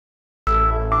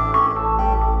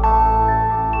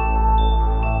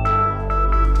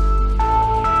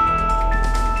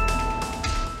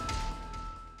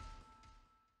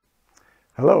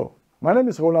My name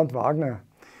is Roland Wagner.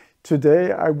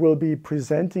 Today I will be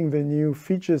presenting the new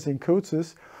features in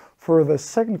CODESYS for the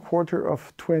second quarter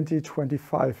of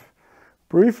 2025,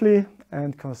 briefly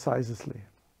and concisely.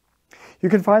 You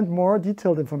can find more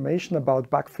detailed information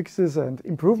about bug fixes and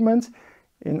improvements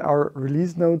in our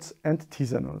release notes and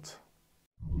teaser notes.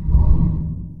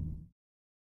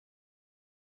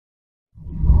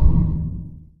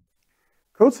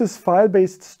 CODESYS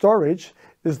file-based storage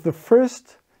is the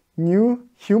first new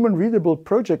human-readable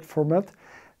project format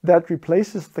that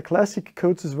replaces the classic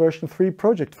CODESYS version 3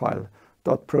 project file,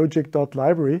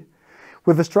 .project.library,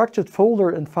 with a structured folder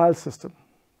and file system.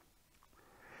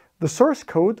 The source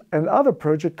code and other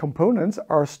project components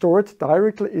are stored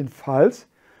directly in files,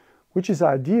 which is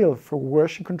ideal for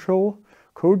version control,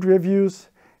 code reviews,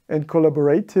 and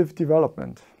collaborative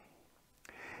development.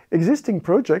 Existing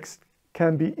projects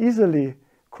can be easily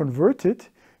converted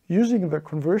using the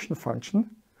conversion function,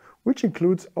 which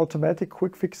includes automatic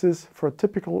quick fixes for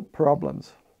typical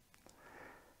problems.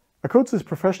 A CODESYS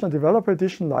Professional Developer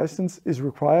Edition license is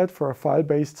required for a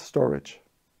file-based storage.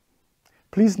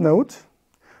 Please note,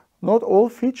 not all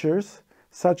features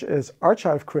such as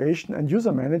archive creation and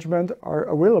user management are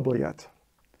available yet.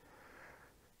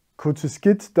 CODESYS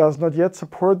Git does not yet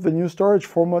support the new storage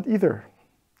format either.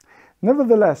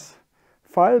 Nevertheless,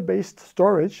 file-based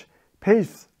storage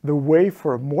paves the way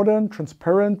for modern,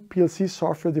 transparent PLC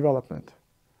software development.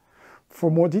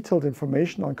 For more detailed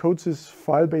information on CODESYS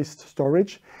file-based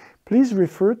storage, please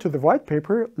refer to the white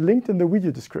paper linked in the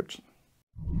video description.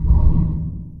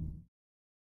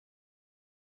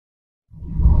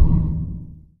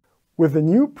 With the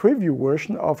new preview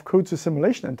version of CODESYS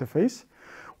simulation interface,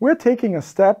 we're taking a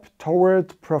step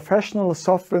toward professional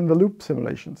software-in-the-loop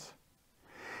simulations.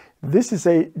 This is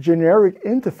a generic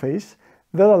interface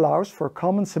that allows for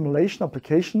common simulation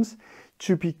applications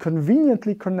to be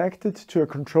conveniently connected to a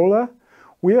controller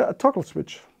via a toggle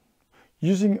switch,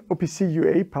 using OPC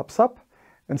UA PubSub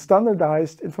and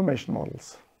standardized information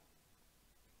models.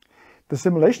 The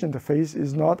simulation interface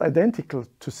is not identical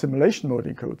to simulation mode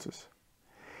in CODESYS.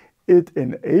 It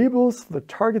enables the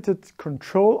targeted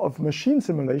control of machine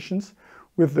simulations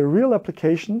with the real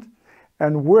application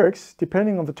and works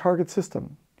depending on the target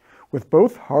system, with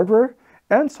both hardware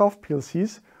and soft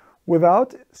PLCs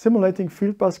without simulating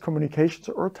field bus communications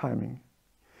or timing.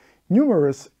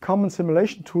 Numerous common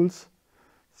simulation tools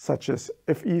such as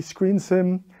FE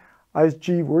ScreenSim,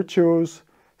 ISG Virtuos,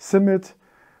 Simit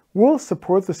will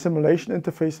support the simulation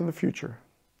interface in the future.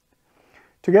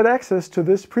 To get access to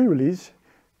this pre-release,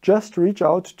 just reach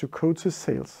out to CODESYS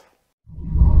Sales.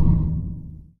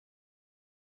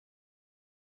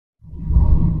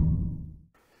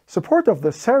 Support of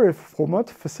the serif format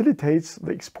facilitates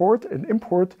the export and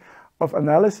import of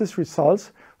analysis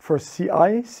results for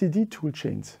CI/CD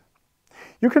toolchains.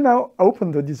 You can now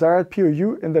open the desired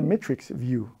POU in the metrics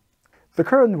view. The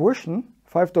current version,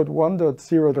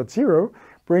 5.1.0.0,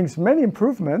 brings many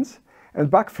improvements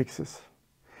and bug fixes,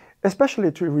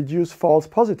 especially to reduce false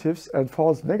positives and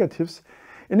false negatives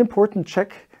in important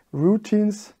check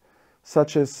routines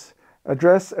such as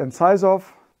address and size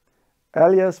of,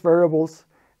 alias variables,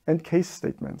 and case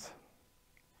statements.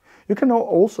 You can now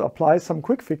also apply some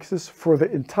quick fixes for the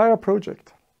entire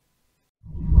project.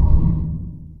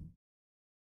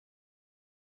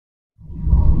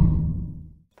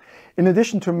 In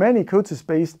addition to many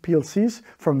CODESYS-based PLCs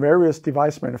from various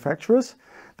device manufacturers,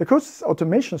 the CODESYS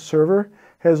Automation Server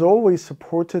has always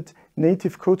supported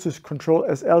native CODESYS Control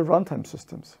SL runtime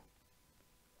systems.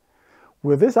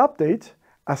 With this update,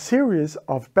 a series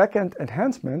of backend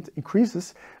enhancement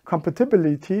increases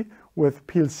compatibility with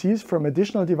PLCs from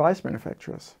additional device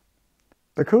manufacturers.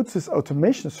 The CODESYS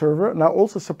Automation Server now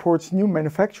also supports new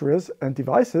manufacturers and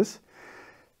devices,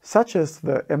 such as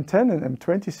the M10 and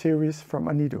M20 series from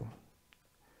Anido.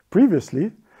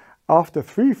 Previously, after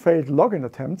 3 failed login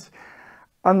attempts,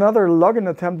 another login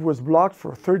attempt was blocked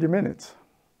for 30 minutes.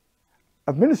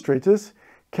 Administrators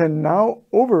can now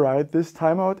override this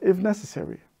timeout if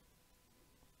necessary.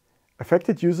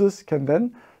 Affected users can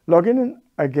then log in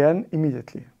again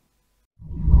immediately.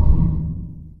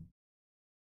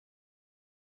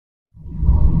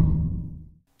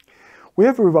 We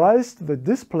have revised the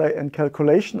display and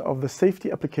calculation of the safety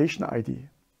application ID.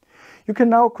 You can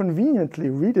now conveniently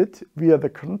read it via the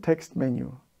context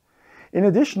menu. In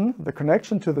addition, the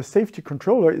connection to the safety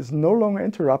controller is no longer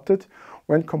interrupted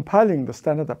when compiling the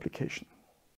standard application.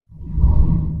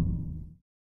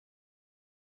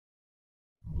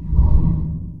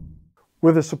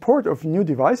 With the support of new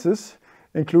devices,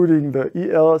 including the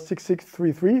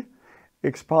EL6633,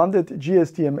 expanded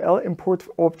GSDML import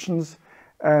options,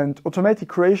 and automatic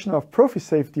creation of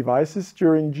PROFISAFE devices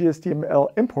during GSDML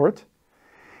import,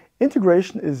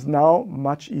 integration is now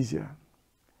much easier.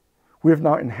 We have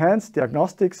now enhanced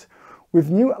diagnostics with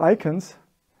new icons,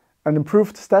 an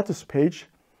improved status page,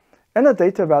 and a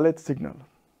data valid signal.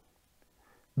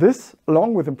 This,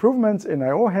 along with improvements in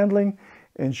I/O handling,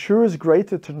 ensures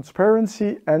greater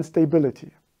transparency and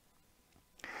stability.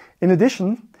 In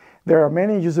addition, there are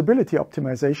many usability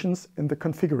optimizations in the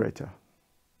configurator.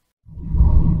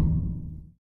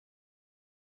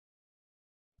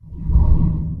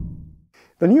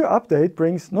 The new update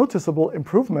brings noticeable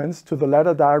improvements to the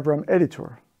ladder diagram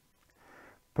editor.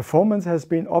 Performance has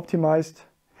been optimized,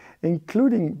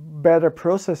 including better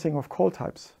processing of call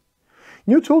types.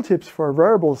 New tooltips for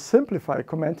variables simplify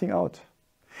commenting out.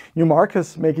 New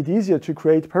markers make it easier to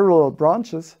create parallel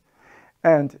branches,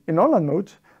 and in online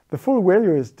mode, the full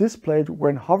value is displayed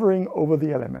when hovering over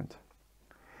the element.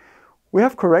 We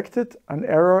have corrected an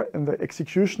error in the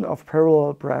execution of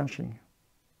parallel branching.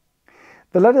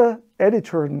 The ladder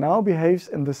editor now behaves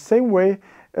in the same way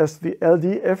as the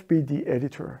LDFBD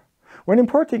editor. When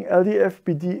importing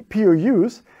LDFBD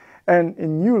POUs and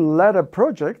in new ladder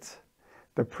projects,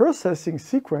 the processing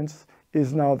sequence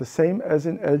is now the same as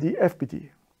in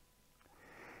LDFBD.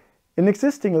 In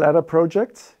existing ladder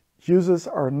projects, users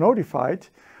are notified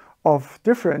of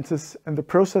differences in the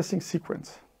processing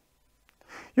sequence.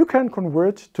 You can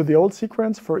convert to the old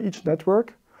sequence for each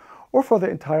network or for the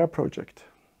entire project.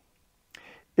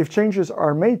 If changes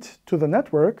are made to the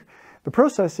network, the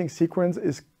processing sequence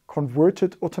is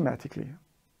converted automatically.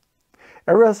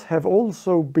 Errors have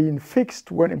also been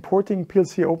fixed when importing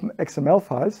PLC Open XML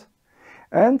files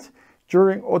and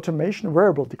during automation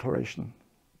variable declaration.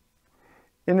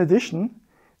 In addition,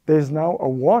 there is now a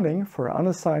warning for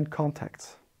unassigned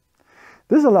contacts.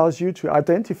 This allows you to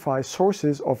identify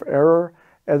sources of error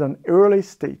at an early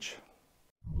stage.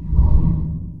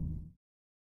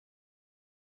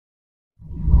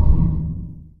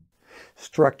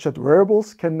 Structured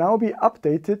variables can now be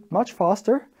updated much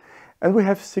faster, and we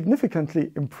have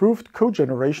significantly improved code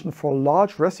generation for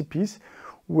large recipes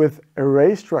with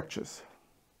array structures.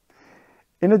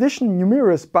 In addition,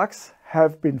 numerous bugs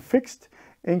have been fixed,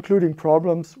 including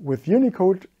problems with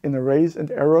Unicode in arrays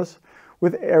and errors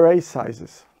with array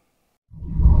sizes.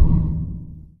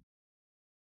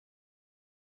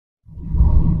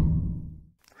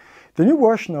 The new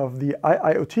version of the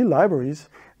IIoT libraries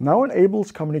now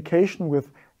enables communication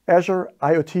with Azure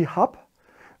IoT Hub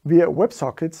via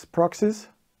WebSockets proxies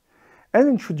and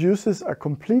introduces a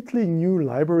completely new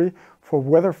library for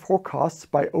weather forecasts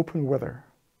by OpenWeather.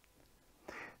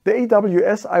 The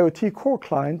AWS IoT Core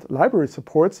Client library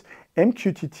supports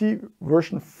MQTT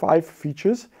version 5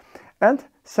 features, and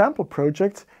sample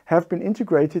projects have been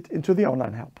integrated into the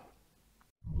online help.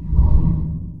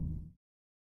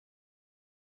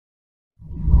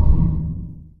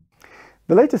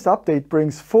 The latest update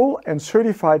brings full and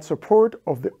certified support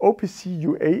of the OPC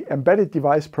UA embedded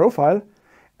device profile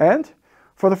and,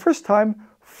 for the first time,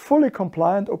 fully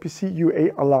compliant OPC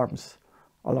UA alarms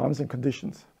and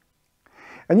conditions.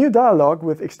 A new dialog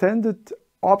with extended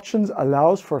options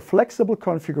allows for flexible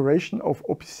configuration of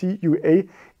OPC UA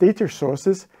data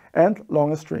sources and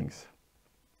longer strings.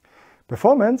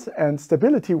 Performance and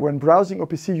stability when browsing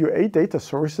OPC UA data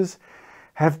sources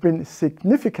have been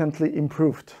significantly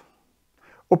improved.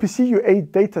 OPC UA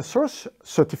data source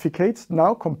certificates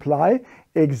now comply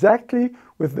exactly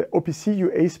with the OPC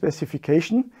UA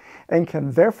specification and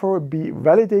can therefore be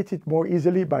validated more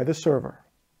easily by the server.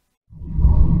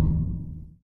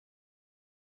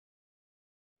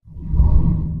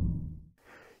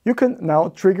 You can now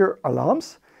trigger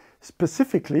alarms,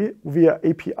 specifically via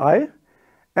API,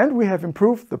 and we have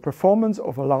improved the performance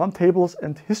of alarm tables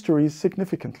and histories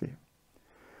significantly.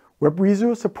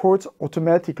 WebReso supports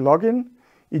automatic login,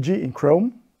 e.g. in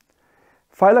Chrome.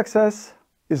 File access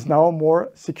is now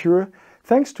more secure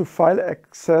thanks to file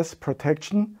access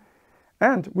protection,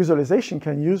 and visualization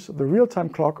can use the real-time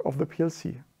clock of the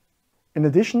PLC. In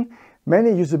addition, many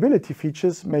usability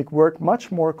features make work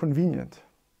much more convenient.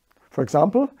 For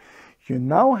example, you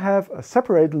now have a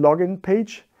separate login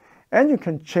page and you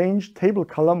can change table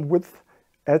column width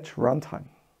at runtime.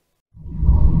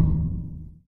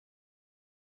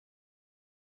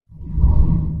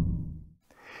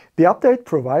 The update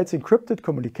provides encrypted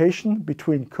communication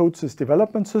between CODESYS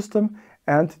development system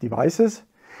and devices,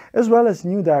 as well as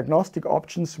new diagnostic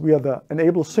options via the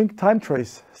Enable Sync Time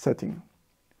Trace setting.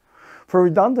 For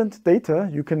redundant data,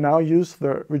 you can now use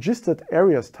the Registered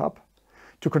Areas tab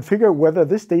to configure whether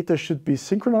this data should be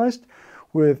synchronized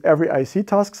with every IC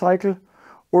task cycle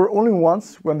or only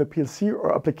once when the PLC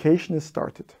or application is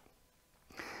started.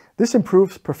 This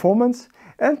improves performance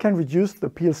and can reduce the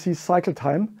PLC cycle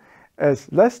time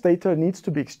as less data needs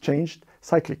to be exchanged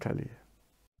cyclically.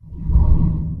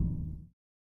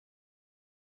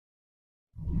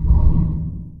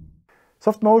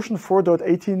 SoftMotion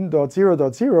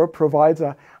 4.18.0.0 provides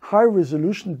a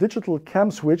high-resolution digital CAM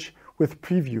switch with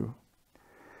preview.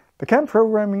 The CAM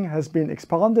programming has been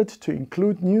expanded to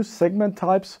include new segment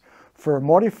types for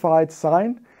modified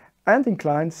sine and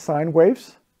inclined sine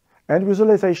waves and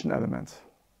visualization elements.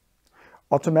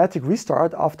 Automatic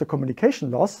restart after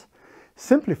communication loss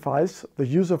simplifies the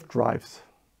use of drives.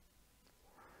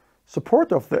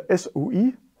 Support of the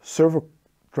SOE, Server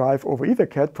Drive over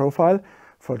EtherCAT profile,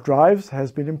 for drives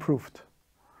has been improved.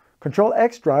 Control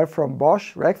X drive from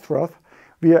Bosch Ragthroth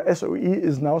via SOE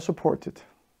is now supported.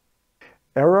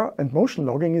 Error and motion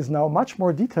logging is now much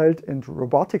more detailed in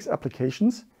robotics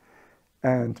applications,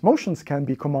 and motions can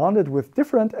be commanded with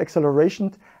different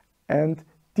acceleration and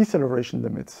deceleration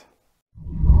limits.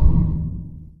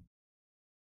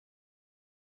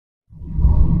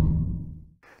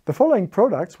 The following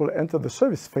products will enter the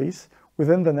service phase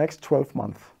within the next 12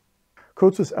 months.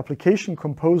 CODESYS Application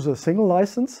Composer Single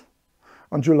License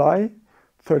on July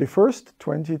 31st,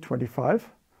 2025.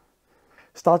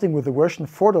 Starting with the version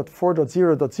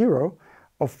 4.4.0.0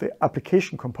 of the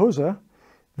Application Composer,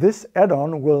 this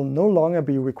add-on will no longer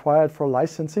be required for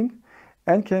licensing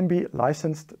and can be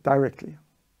licensed directly.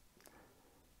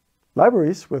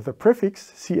 Libraries with the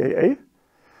prefix CAA,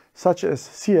 such as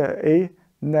CAA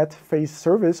Net Phase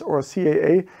Service or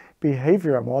CAA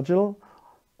Behavior Module,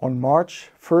 on March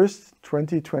 1st,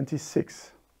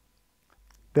 2026.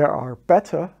 There are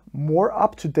better, more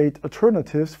up-to-date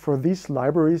alternatives for these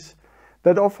libraries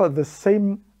that offer the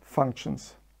same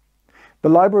functions. The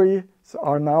libraries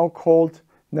are now called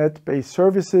Net-Based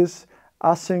Services,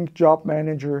 Async Job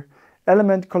Manager,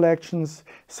 Element Collections,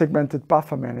 Segmented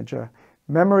Buffer Manager,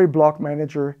 Memory Block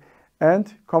Manager,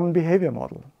 and Common Behavior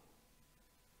Model.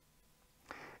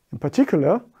 In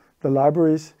particular, the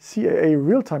libraries CAA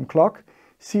Real-Time Clock,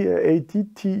 CAA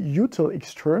DT Util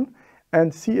Extern,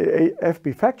 and CAA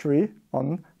FB Factory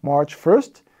on March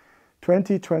 1st,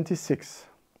 2026.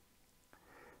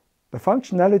 The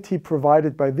functionality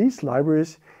provided by these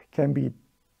libraries can be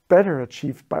better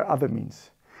achieved by other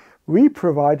means. We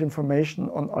provide information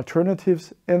on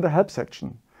alternatives in the help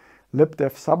section,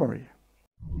 libdev summary.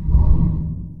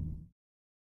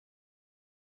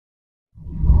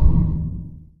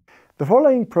 The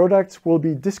following products will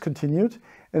be discontinued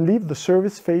and leave the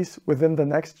service phase within the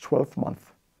next 12 months.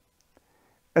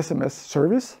 SMS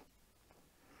service,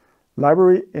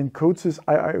 library in CODESYS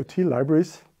IIoT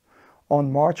libraries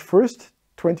on March 1st,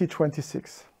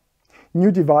 2026.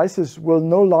 New devices will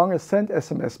no longer send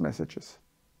SMS messages.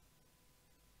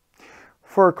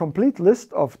 For a complete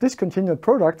list of discontinued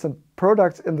products and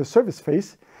products in the service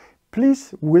phase,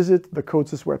 please visit the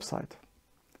CODESYS website.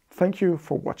 Thank you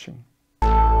for watching.